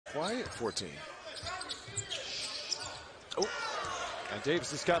quiet. 14. Oh. And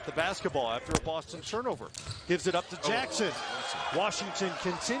Davis has got the basketball after a Boston turnover. Gives it up to Jackson. Washington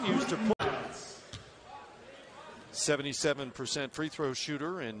continues to put 77% free throw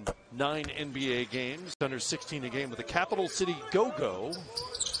shooter in 9 NBA games. Under 16 a game with the Capital City Go-Go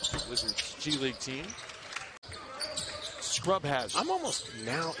Wizards G League team. Scrub has. I'm almost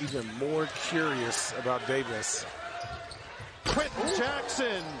now even more curious about Davis. Quentin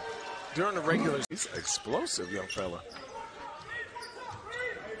Jackson. During the regular, he's an explosive young fella.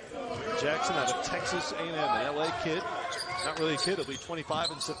 Jackson out of Texas A&M, an LA kid. Not really a kid, he'll be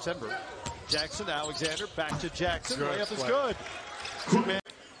 25 in September. Jackson, Alexander, back to Jackson. Good Layup is play. good. Two-man.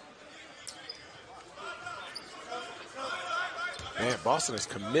 Man, Boston is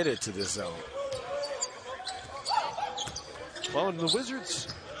committed to this zone. Well, and the Wizards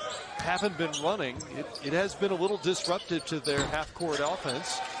haven't been running. It has been a little disruptive to their half-court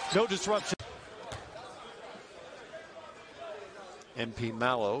offense. No disruption. MP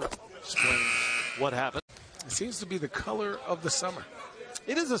Mallow explains what happened. It seems to be the color of the summer.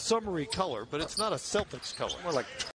 It is a summery color, but it's not a Celtics color. More like